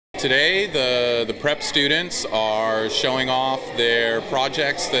Today, the prep students are showing off their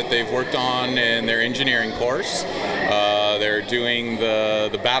projects that they've worked on in their engineering course. They're doing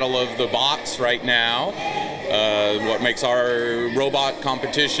the Battle of the Bots right now. What makes our robot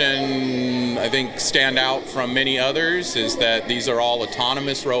competition, I think, stand out from many others is that these are all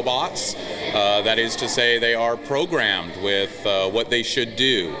autonomous robots. That is to say, they are programmed with what they should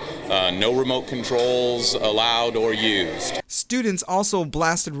do. No remote controls allowed or used. Students also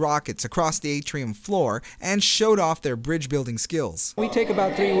blasted rockets across the atrium floor and showed off their bridge building skills. We take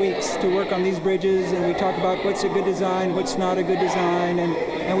about 3 weeks to work on these bridges, and we talk about what's a good design, what's not a good design,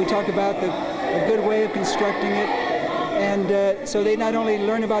 and we talk about a good way of constructing it. And so they not only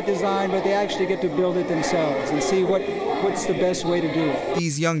learn about design, but they actually get to build it themselves and see what's the best way to do it.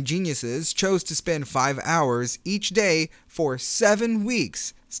 These young geniuses chose to spend 5 hours each day for 7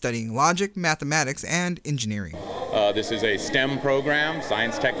 weeks studying logic, mathematics, and engineering. This is a STEM program,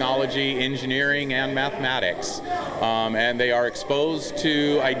 science, technology, engineering, and mathematics. And they are exposed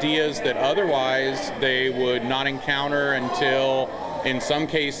to ideas that otherwise they would not encounter until, in some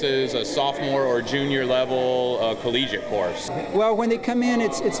cases, a sophomore or junior level collegiate course. Well, when they come in,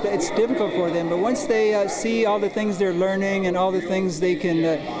 it's difficult for them, but once they see all the things they're learning and all the things they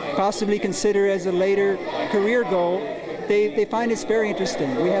can possibly consider as a later career goal, they find it's very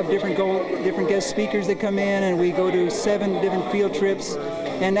interesting. We have different guest speakers that come in, and we go to 7 different field trips,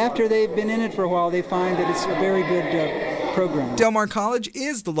 and after they've been in it for a while, they find that it's a very good program. Del Mar College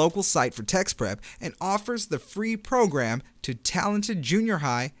is the local site for TexPREP and offers the free program to talented junior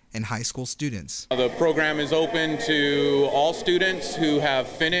high and high school students. The program is open to all students who have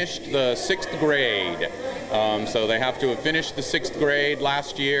finished the 6th grade. So they have to have finished the 6th grade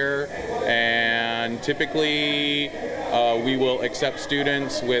last year, and typically we will accept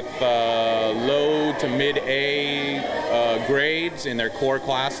students with low to mid-A grades in their core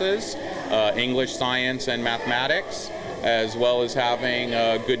classes, English, science, and mathematics, as well as having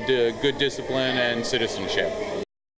good discipline and citizenship.